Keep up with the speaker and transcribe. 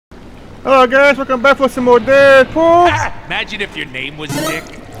Hello guys, welcome back for some more Deadpool. Ah, imagine if your name was Dick.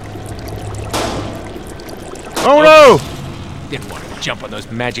 Oh no! Didn't want to jump on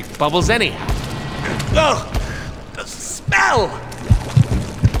those magic bubbles anyhow. Ugh! The smell!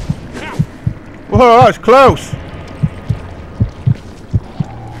 Whoa, that was close.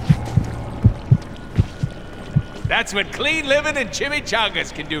 That's what clean living and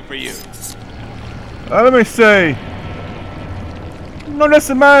chimichangas can do for you. Let me see. No, this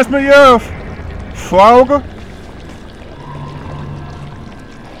reminds me of Frogger.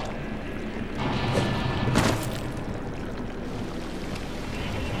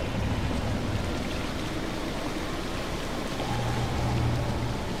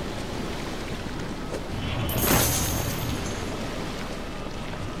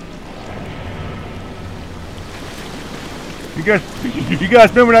 You guys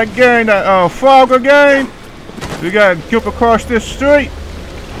remember that game, that Frogger game? We got jump across this street.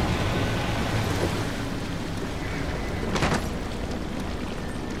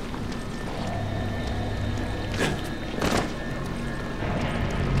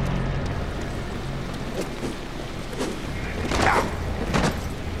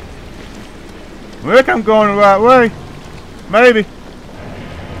 I think I'm going the right way. Maybe.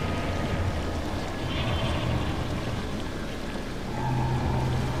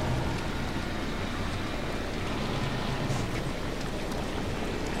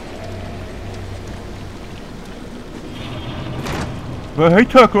 Well, he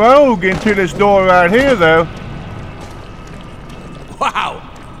took Rogue into this door right here, though. Wow!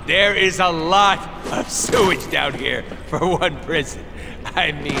 There is a lot of sewage down here for one prison.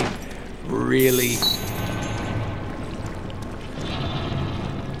 I mean, really?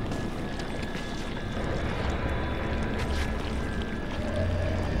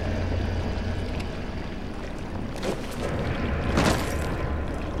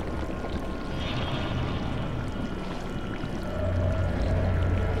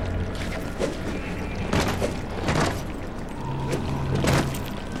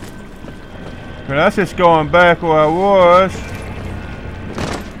 But that's just going back where I was.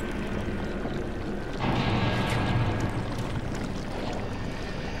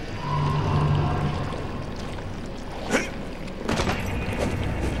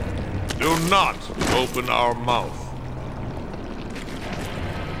 Do not open our mouth.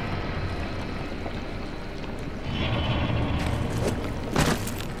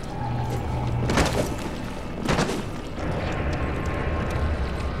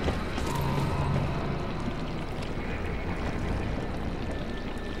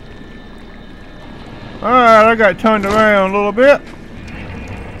 Alright, I got turned around a little bit.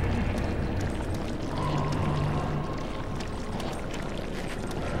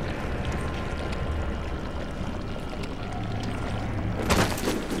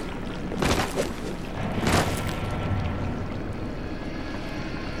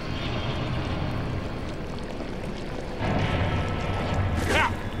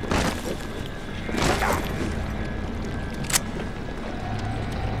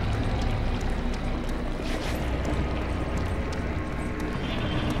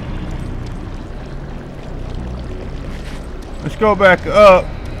 Let's go back up.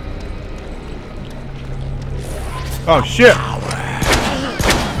 Oh shit.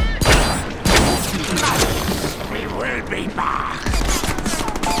 We will be back.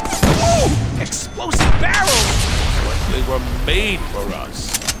 Ooh, explosive barrels! What they were made for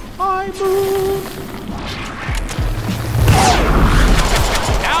us. I move.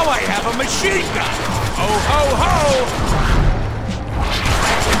 Now I have a machine gun. Ho ho ho!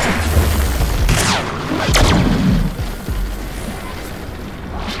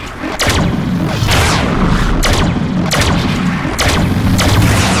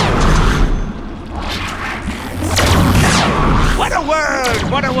 What a word!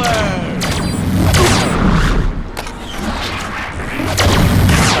 What a word!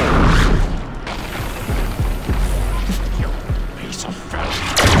 You piece of filth!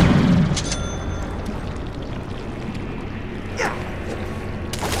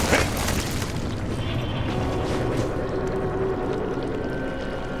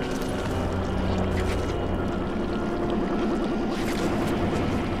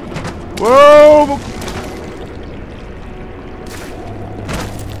 Whoa!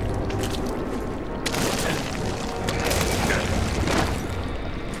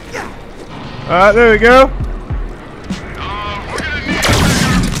 Alright, there we go.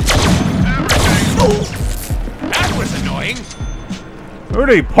 That was annoying. Where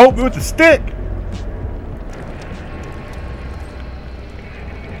did he poke me with the stick?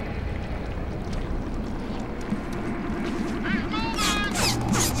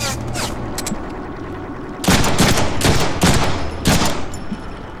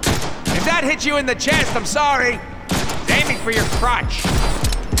 hit you in the chest, I'm sorry. Aiming for your crotch.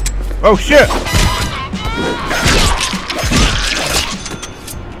 Oh shit!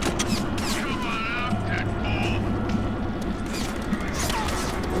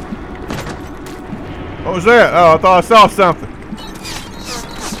 What was that? Oh, I thought I saw something.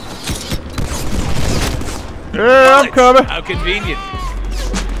 Yeah, I'm coming. How convenient.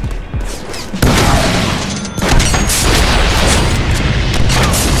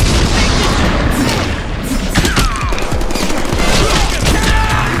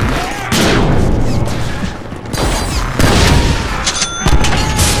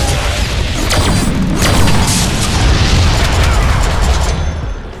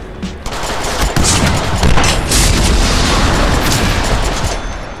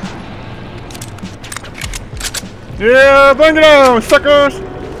 Yeah, bring it on, suckers!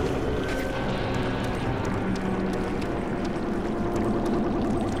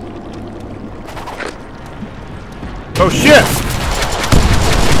 Oh shit!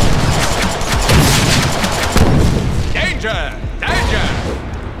 Danger! Danger!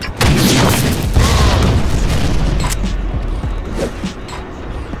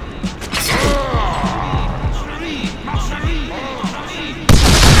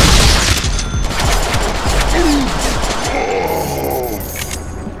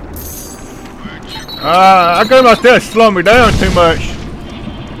 I got like that slow me down too much.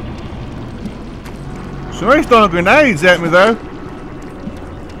 Somebody's throwing grenades at me though.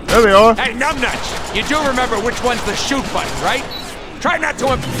 There they are. Hey, numbnuts! You do remember which one's the shoot button, right? Try not to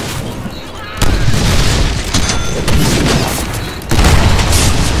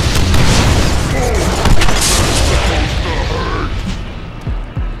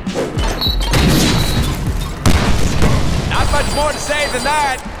Not much more to say than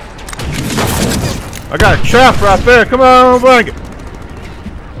that. I got a trap right there. Come on, bring it.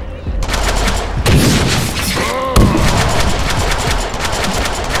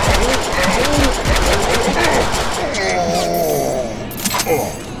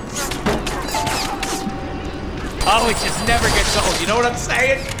 Oh, it just never gets old. You know what I'm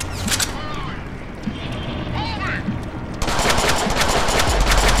saying?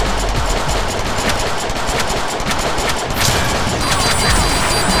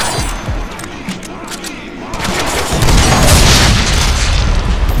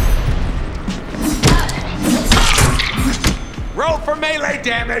 Roll for melee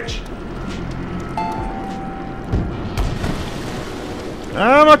damage.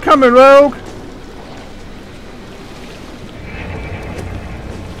 I'm a coming, rogue.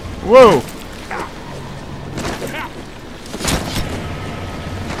 Whoa.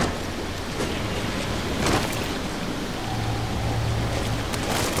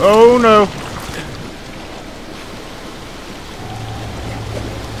 Oh no.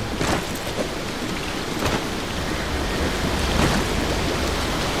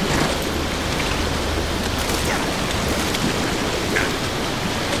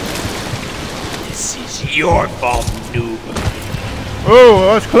 This is your fault, noob.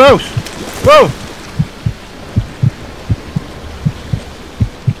 Oh, that's close. Whoa.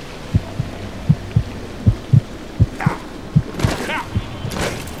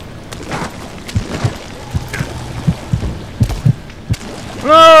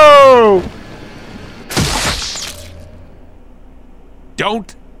 No!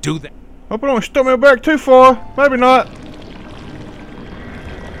 Don't do that. Hope I don't stump me back too far. Maybe not.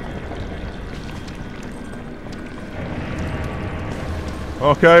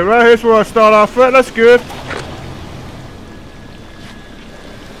 Okay, right here's where I start off at. That's good.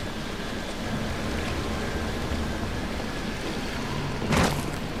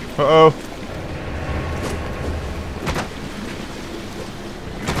 Uh-oh.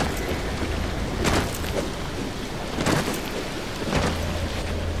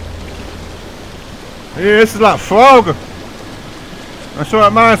 Yeah, this is like Frogger. That's what it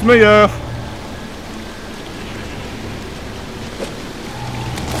reminds me of.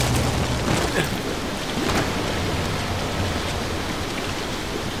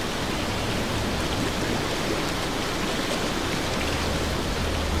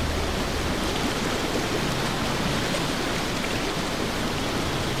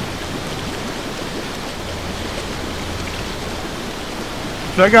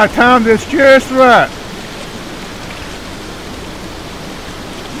 So I got time this just right.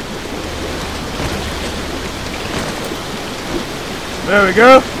 There we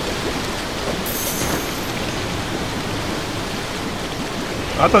go.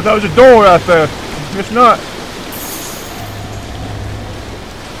 I thought that was a door out there. It's not.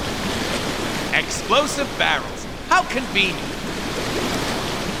 Explosive barrels. How convenient.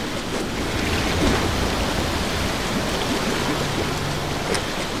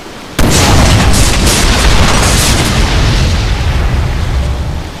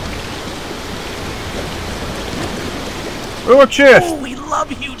 Little chest. Oh, we love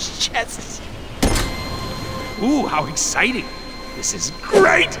huge chests. Ooh, how exciting. This is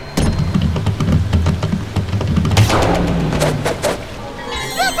great.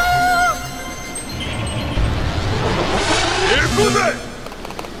 Here goes it!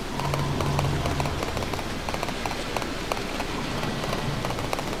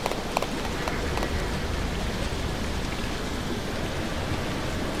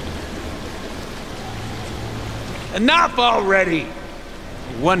 Enough already!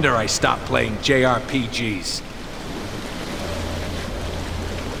 No wonder I stopped playing JRPGs.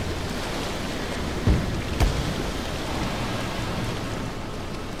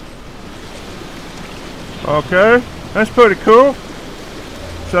 Okay, that's pretty cool.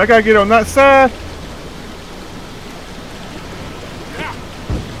 So I gotta get on that side.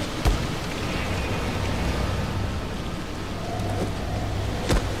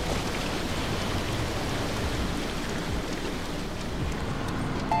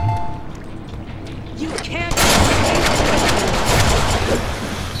 You can't.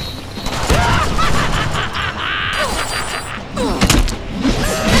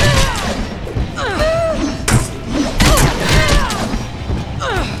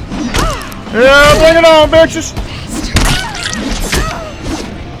 Yeah, bring it on, bitches!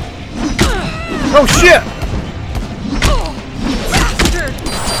 Oh shit!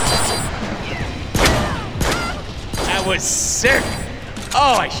 That was sick!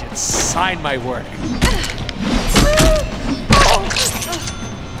 Oh, I should sign my work.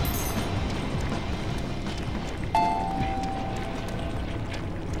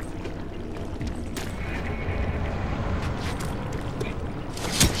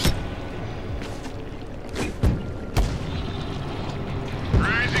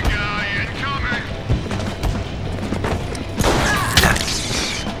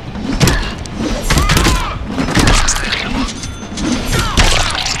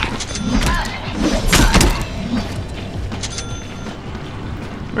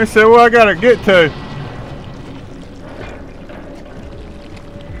 Let me see where I gotta get to.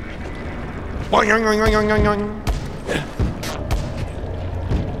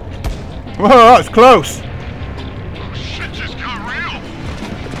 Whoa, that was close. Shit just got real!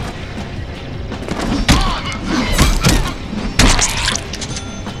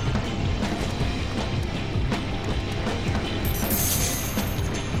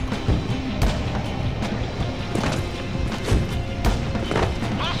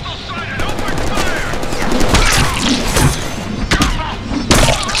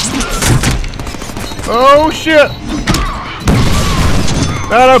 Oh shit!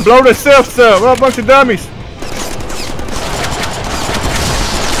 That'll blow the self up. What a bunch of dummies.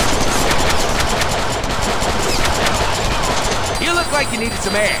 You look like you needed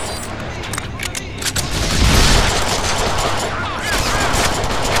some air.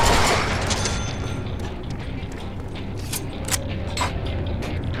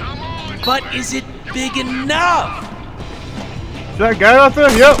 But is it big enough? Is that guy out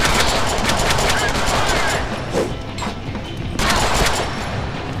there? Yep.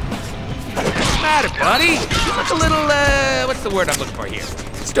 What's the matter, buddy? You look a little, what's the word I'm looking for here?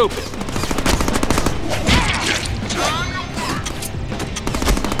 Stupid.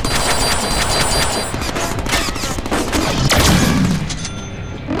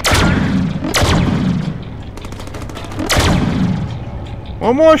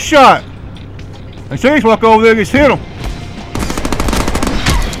 One more shot. And Shane's walk over there and just hit him.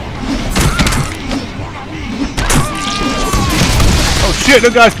 Oh shit,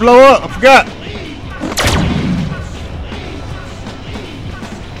 those guys blow up. I forgot.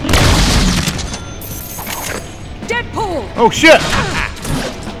 Deadpool! Oh shit.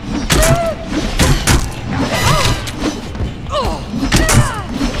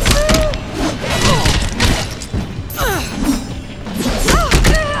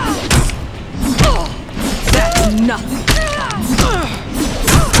 Nothing.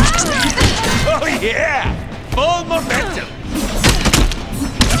 Oh yeah! Full momentum!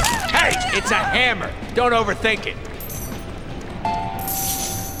 Hey, it's a hammer. Don't overthink it.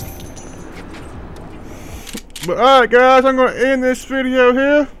 But alright guys, I'm going to end this video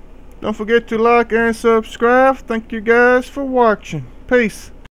here. Don't forget to like and subscribe. Thank you guys for watching. Peace.